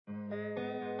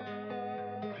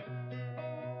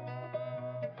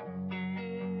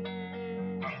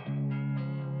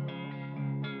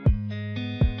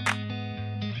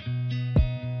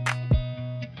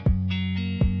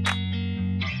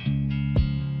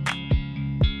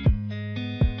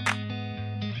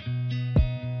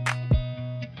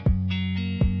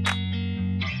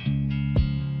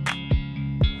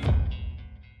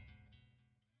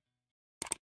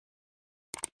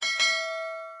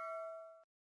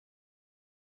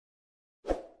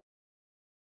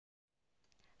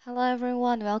Hello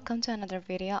everyone, welcome to another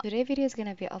video. Today's video is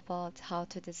gonna be about how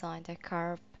to design the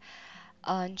Kerb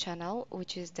and Channel,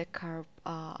 which is the Kerb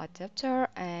adapter,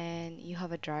 and you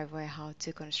have a driveway how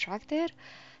to construct it.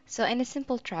 So in a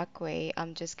simple trackway,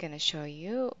 I'm just gonna show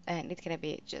you, and it's gonna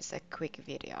be just a quick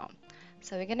video.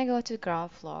 So we're gonna go to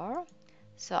ground floor.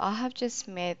 So I have just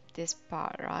made this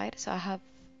part, right? So I have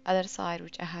other side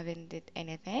which I haven't did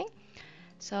anything.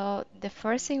 So the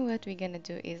first thing what we're gonna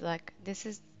do is like this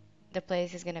is the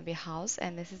place is gonna be house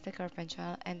and this is the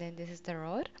carpenter and then this is the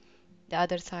road. The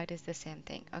other side is the same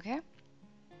thing, okay?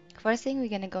 First thing we're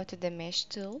gonna go to the mesh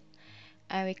tool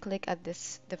and we click at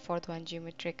this the fourth one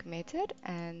geometric method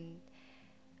and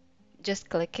just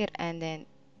click it and then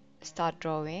start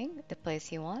drawing the place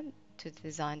you want to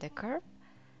design the curve.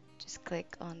 Just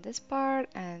click on this part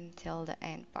until the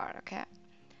end part, okay?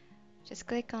 Just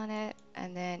click on it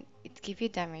and then it gives you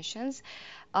dimensions.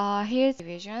 Here's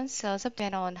divisions. So it's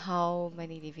depend on how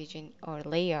many division or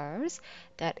layers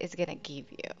that is gonna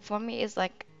give you. For me, it's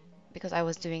like because I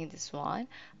was doing this one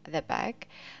at the back,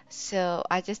 so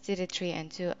I just did it 3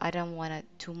 and 2. I don't want it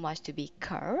too much to be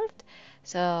curved,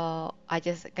 so I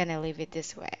just gonna leave it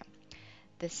this way.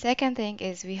 The second thing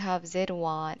is we have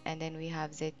Z1 and then we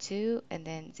have Z2 and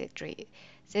then Z3.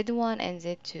 Z1 and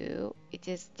Z2, it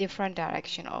is different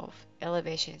direction of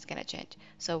elevation is gonna change.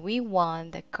 So we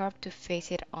want the curve to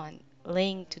face it on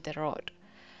laying to the road.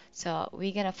 So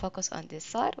we're gonna focus on this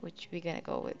side, which we're gonna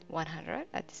go with 100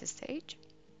 at this stage.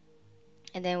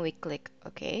 And then we click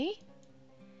OK.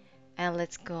 And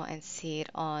let's go and see it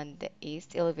on the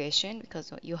east elevation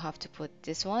because you have to put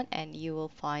this one and you will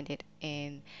find it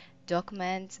in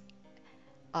documents.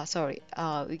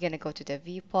 We're gonna go to the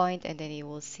viewpoint and then you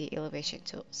will see elevation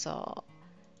too. So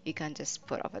you can just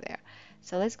put over there.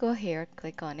 So let's go here,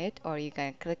 click on it, or you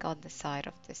can click on the side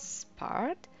of this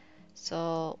part.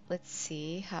 So let's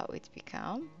see how it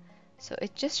become. So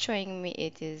it's just showing me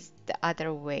it is the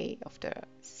other way of the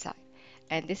side.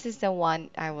 And this is the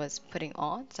one I was putting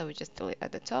on, so we just delete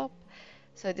at the top.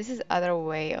 So this is other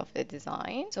way of the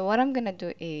design. So what I'm gonna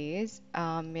do is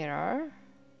mirror,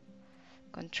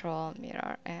 control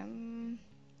mirror M,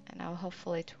 and now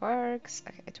hopefully it works.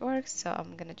 Okay, it works. So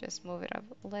I'm gonna just move it up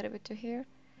a little bit to here,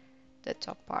 the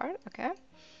top part, okay?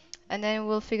 And then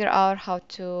we'll figure out how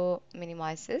to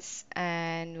minimize this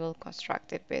and we'll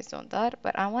construct it based on that.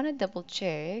 But I want to double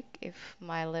check if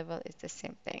my level is the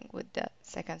same thing with the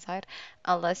second side,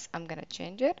 unless I'm gonna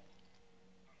change it.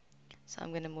 So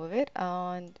I'm gonna move it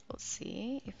and we'll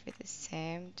see if it is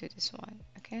same to this one,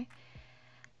 okay?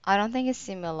 I don't think it's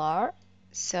similar.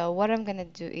 So what I'm gonna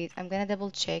do is I'm gonna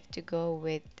double check to go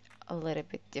with a little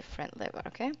bit different level,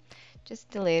 okay? Just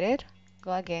delete it,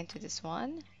 go again to this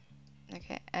one,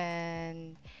 okay?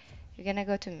 And you're gonna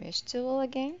go to mesh tool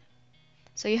again.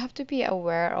 So you have to be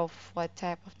aware of what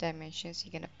type of dimensions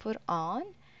you're gonna put on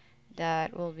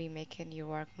that will be making your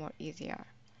work more easier.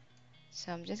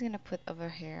 So I'm just gonna put over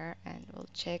here and we'll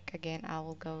check again. I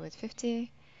will go with 50.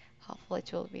 Hopefully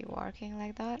it will be working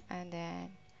like that. And then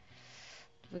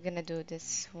we're gonna do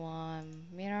this one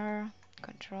mirror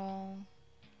control.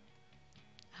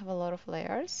 I have a lot of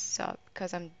layers, so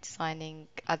because I'm designing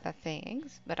other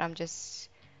things, but I'm just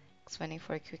explaining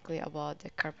very quickly about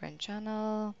the Kerb and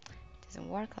Channel. It doesn't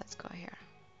work. Let's go here.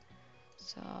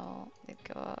 So let's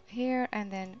go here and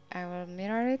then I will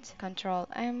mirror it. Control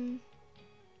M.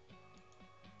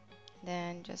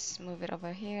 Then just move it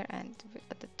over here and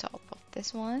at the top of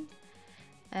this one.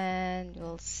 And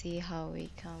we'll see how we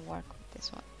can work with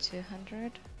this one.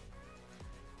 200.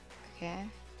 Okay.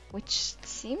 Which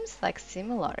seems like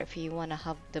similar if you want to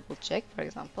have double check, for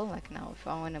example, like now if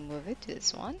I want to move it to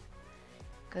this one.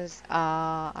 Because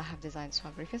I have designed this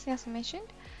one previously as I mentioned,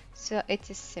 so it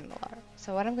is similar.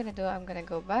 So what I'm gonna do, I'm gonna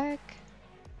go back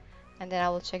and then I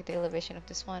will check the elevation of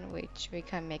this one, which we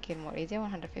can make it more easier.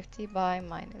 150 by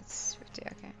minus 50.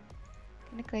 Okay,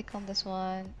 I'm gonna click on this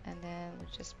one and then we'll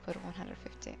just put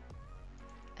 150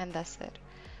 and that's it.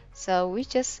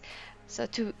 So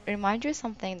to remind you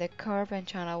something, the Kerb and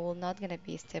Channel will not gonna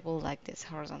be stable like this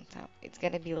horizontal. It's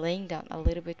gonna be laying down a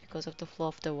little bit because of the flow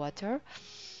of the water.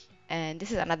 And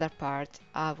this is another part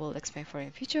I will explain for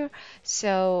in future.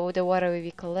 So the water will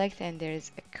be collected and there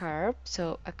is a curve,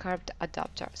 so a curved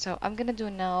adapter. So I'm gonna do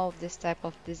now this type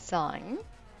of design.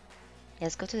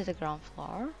 Let's go to the ground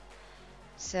floor.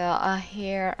 So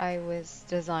here I was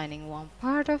designing one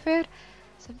part of it.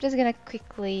 So I'm just gonna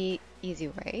quickly, easy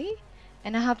way.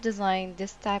 And I have designed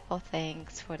this type of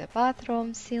things for the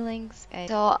bathroom, ceilings. And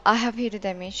so I have here the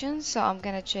dimensions. So I'm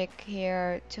gonna check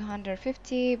here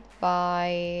 250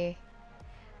 by,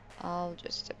 I'll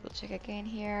just double check again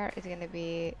here. It's gonna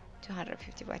be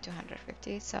 250 by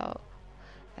 250. So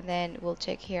And then we'll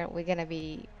check here. We're gonna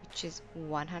be, which is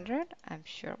 100. I'm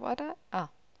sure about that. Oh,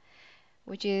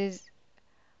 which is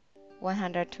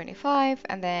 125.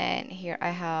 And then here I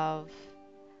have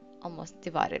almost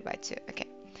divided by 2. Okay.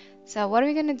 So what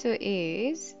we're gonna do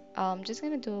is I'm just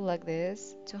gonna do like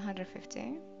this,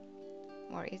 250,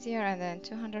 more easier, and then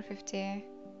 250.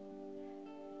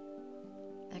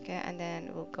 Okay, and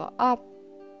then we'll go up.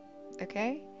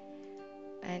 Okay,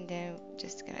 and then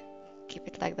just gonna keep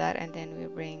it like that, and then we'll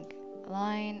bring a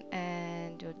line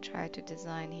and we'll try to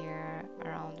design here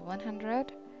around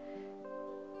 100,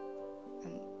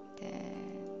 and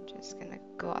then just gonna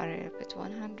go a little bit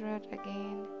 100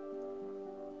 again,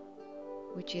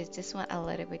 which is this one a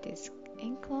little bit is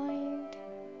inclined,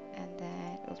 and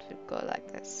then it will go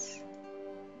like this.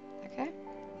 Okay,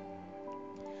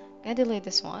 gonna delete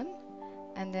this one,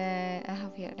 and then I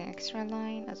have here an extra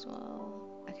line as well.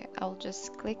 Okay, I'll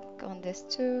just click on this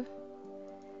too,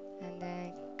 and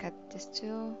then cut this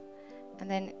too, and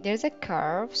then there's a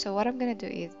curve. So what I'm gonna do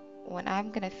is when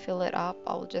I'm gonna fill it up,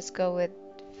 I'll just go with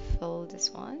fill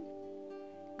this one,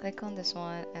 click on this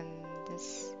one and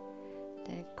this,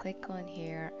 then click on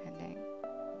here and then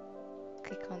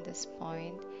click on this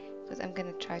point because I'm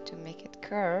gonna try to make it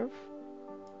curve,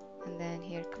 and then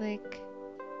here click,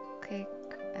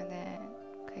 and then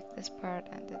click this part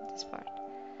and then this part.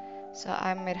 So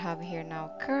I might have here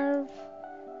now curve,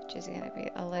 which is gonna be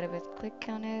a little bit click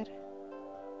on it,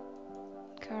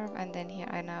 curve, and then here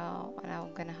I'm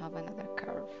gonna have another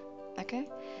curve. Okay,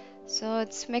 so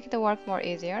let's make the work more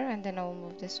easier, and then I'll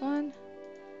move this one.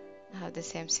 I have the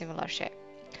same similar shape.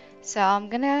 So I'm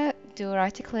gonna do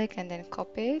right click and then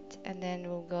copy it, and then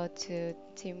we'll go to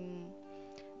team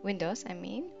Windows.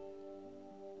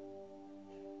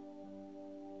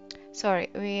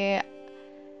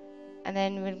 And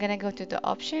then we're gonna go to the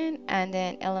option and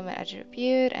then element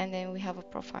attribute, and then we have a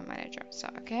profile manager. So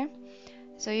okay,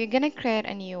 so you're gonna create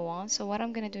a new one. So what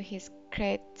I'm gonna do is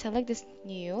select this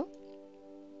new,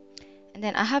 and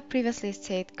then I have previously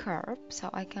said curve, so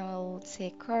I can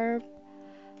say curve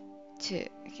 2.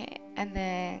 Okay, and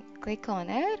then click on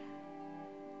it,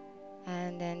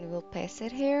 and then we'll paste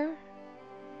it here,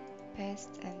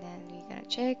 paste, and then we're gonna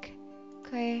check.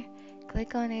 Okay,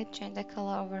 click on it, change the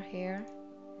color over here,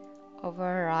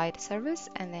 override service,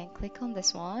 and then click on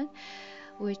this one,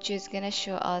 which is gonna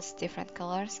show us different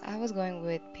colors. I was going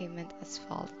with pavement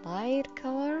asphalt light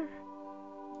color,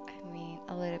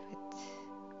 a little bit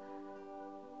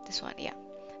this one, yeah.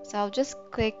 So I'll just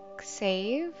click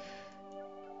save.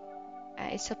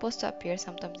 It's supposed to appear,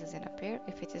 sometimes it doesn't appear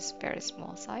if it is very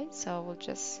small size, so we'll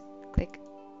just click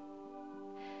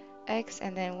X,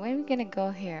 and then when we're gonna go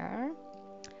here,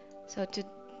 so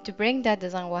to bring that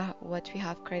design what we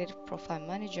have created profile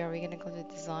manager, we're gonna go to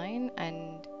design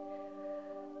and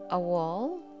a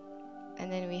wall,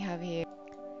 and then we have here,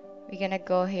 we're gonna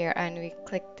go here and we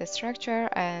click the structure,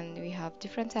 and we have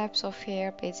different types of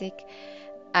here, basic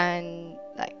and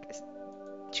like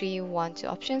 3, 1, 2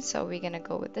 options. So we're gonna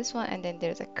go with this one, and then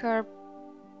there's a curve,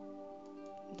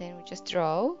 then we just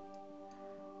draw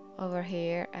over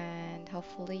here and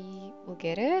hopefully we'll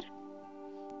get it.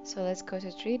 So let's go to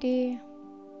 3D,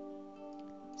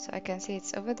 so I can see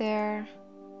it's over there,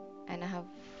 and I have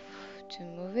to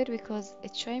move it because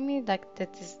it's showing me like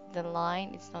that is the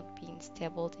line is not being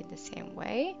stable in the same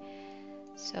way,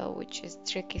 so which is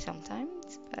tricky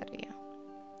sometimes, but yeah,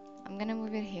 I'm gonna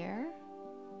move it here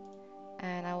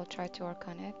and I will try to work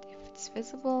on it if it's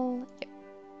visible. Yep.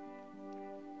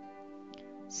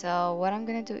 So what I'm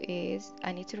gonna do is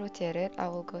I need to rotate it. I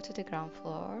will go to the ground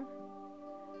floor,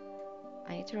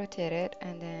 I need to rotate it,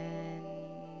 and then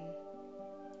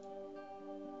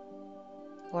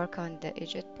work on the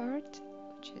edge part,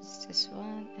 which is this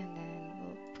one, and then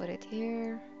we'll put it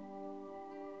here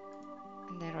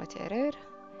and then rotate it,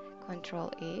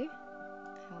 Control E,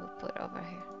 and we'll put it over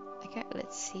here. Okay,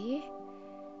 let's see,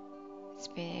 it's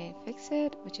been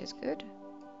fixed, which is good.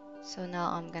 So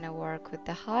now I'm gonna work with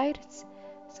the heights,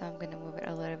 so I'm gonna move it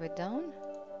a little bit down.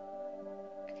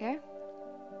 Okay,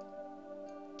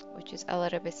 which is a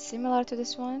little bit similar to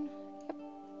this one. Yep.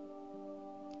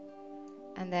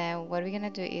 And then what we're gonna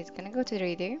do is gonna go to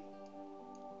 3D,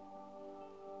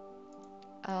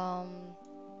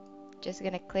 just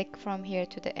gonna click from here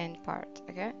to the end part.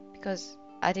 Okay, because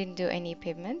I didn't do any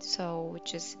pavement, so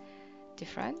which is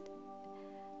different.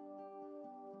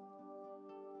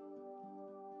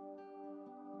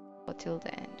 Go till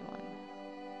the end one.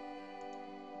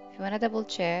 If you wanna double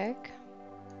check,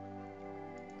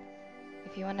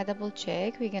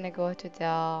 we're gonna go to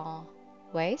the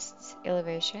waist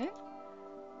elevation,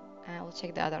 and we'll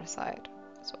check the other side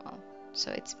as well.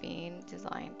 So it's being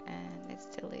designed, and let's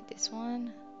delete this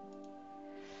one.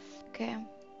 Okay,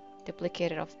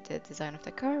 duplicated of the design of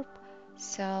the curve.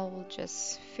 So we'll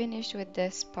just finish with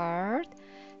this part.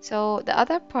 So the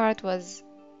other part was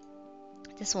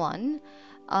this one,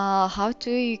 how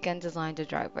to you can design the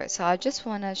driveway. So I just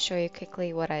want to show you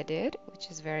quickly what I did, which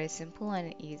is very simple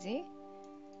and easy.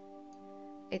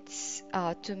 It's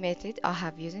two methods I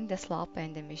have using the slab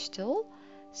and the mesh tool.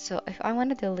 So if I want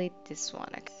to delete this one,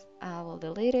 okay, I will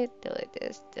delete it, delete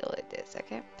this,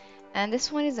 okay. And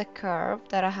this one is a curve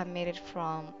that I have made it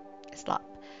from a slab.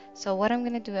 So what I'm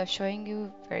gonna do, I'm showing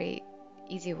you very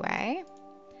easy way.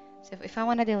 So if I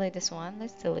want to delete this one,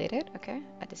 let's delete it, okay,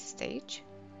 at this stage.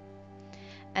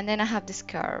 And then I have this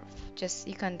curve. Just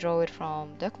you can draw it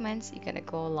from documents, you're gonna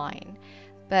go line.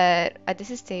 But at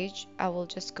this stage, I will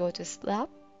just go to slab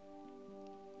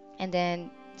and then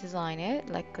design it,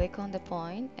 like click on the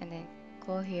point and then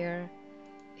go here,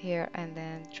 here, and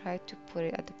then try to put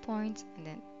it at the point and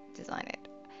then design it.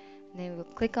 And then we'll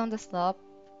click on the slab,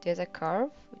 there's a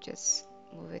curve, we just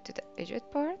move it to the edge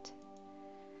part.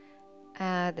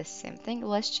 The same thing,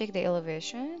 let's check the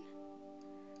elevation.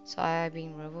 So I've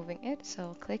been removing it,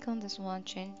 so click on this one,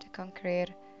 change the concrete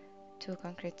to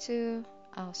concrete 2,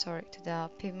 oh sorry, to the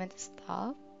pavement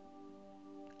slab,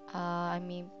 I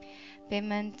mean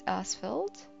pavement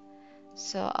asphalt.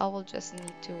 So I will just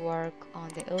need to work on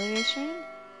the elevation,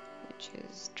 which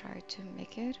is try to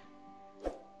make it,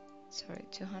 sorry,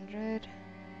 200,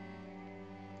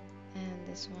 and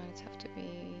this one it have to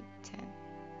be 10.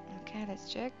 Okay,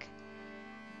 let's check.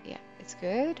 Yeah, it's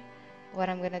good. What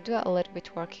I'm gonna do, a little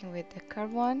bit working with the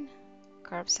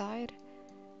curve side.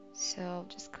 So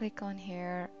just click on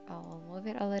here, I will move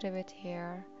it a little bit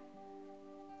here,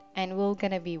 and we're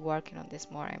gonna be working on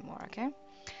this more and more, okay.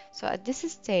 So at this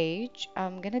stage,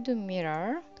 I'm gonna do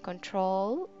mirror,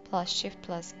 control plus shift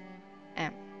plus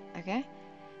M, okay,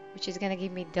 which is gonna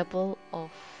give me double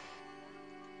of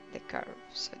the curve.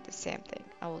 So the same thing,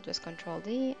 I will just control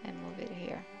D and move it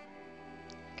here,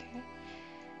 okay.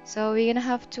 So we're gonna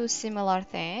have two similar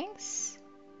things,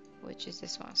 which is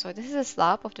this one. So this is a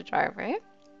slab of the driveway,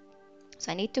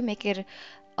 so I need to make it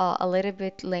a little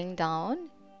bit laying down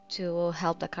to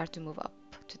help the car to move up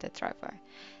to the driveway.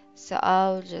 So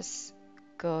I'll just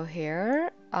go here,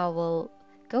 I will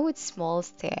go with small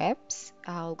steps,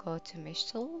 I'll go to mesh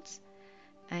tools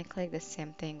and click the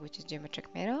same thing, which is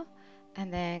geometric mirror,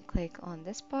 and then click on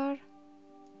this part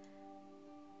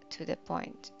to the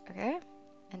point, okay,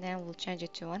 and then we'll change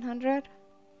it to 100.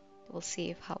 We'll see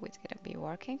if how it's gonna be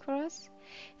working for us.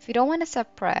 If you don't want to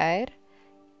separate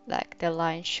like the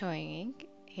line showing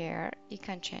here, you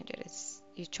can change it, it's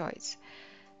your choice.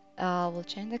 We'll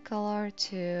change the color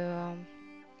to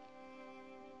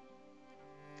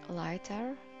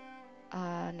lighter,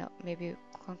 no, maybe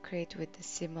concrete with the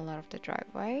similar of the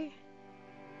driveway.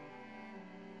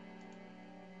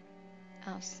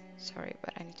 Oh, sorry,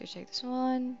 but I need to check this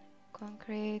one.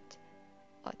 Concrete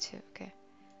auto, okay.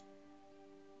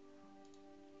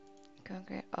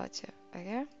 Concrete auto,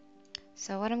 okay.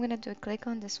 So what I'm gonna do, click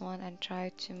on this one and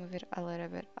try to move it a little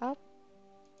bit up,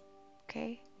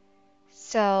 okay.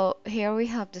 So here we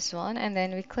have this one, and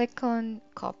then we click on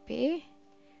copy.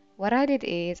 What I did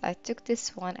is I took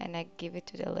this one and I give it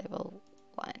to the level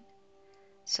 1.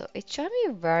 So it showed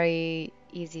me very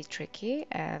easy, tricky,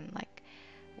 and like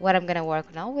what I'm gonna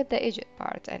work now with the edge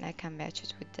part, and I can match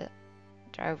it with the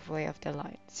driveway of the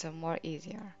line, so more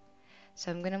easier.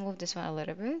 So I'm gonna move this one a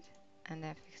little bit and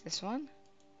then fix this one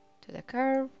to the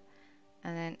curve,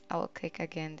 and then I will click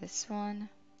again this one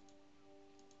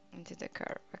into the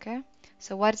curve, okay.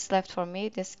 So what's left for me,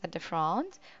 this at the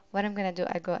front, what I'm gonna do,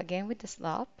 I go again with the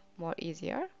slab, more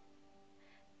easier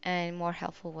and more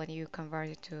helpful when you convert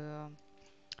it to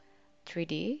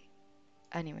 3D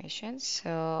animation.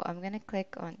 So I'm gonna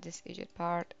click on this edge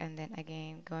part, and then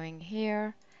again going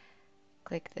here,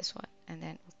 click this one, and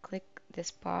then we'll click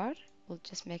this part, we'll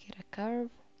just make it a curve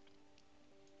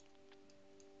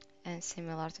and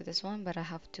similar to this one, but I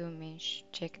have to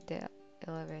check the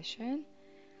elevation,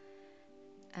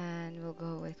 and we'll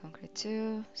go with concrete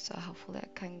 2, so hopefully I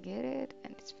can get it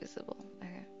and it's visible.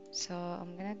 Okay, so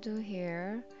I'm gonna do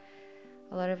here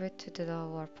a little bit to the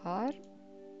lower part,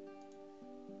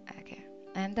 okay,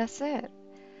 and that's it.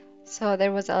 So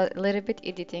there was a little bit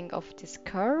editing of this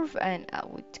curve, and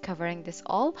with covering this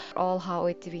all how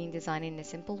it's being designed in a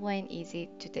simple way and easy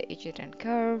to the edge and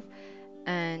curve,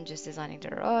 and just designing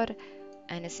the road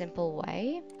in a simple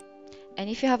way. And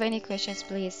if you have any questions,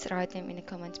 please write them in the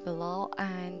comments below,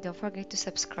 and don't forget to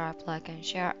subscribe, like and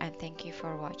share, and thank you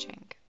for watching.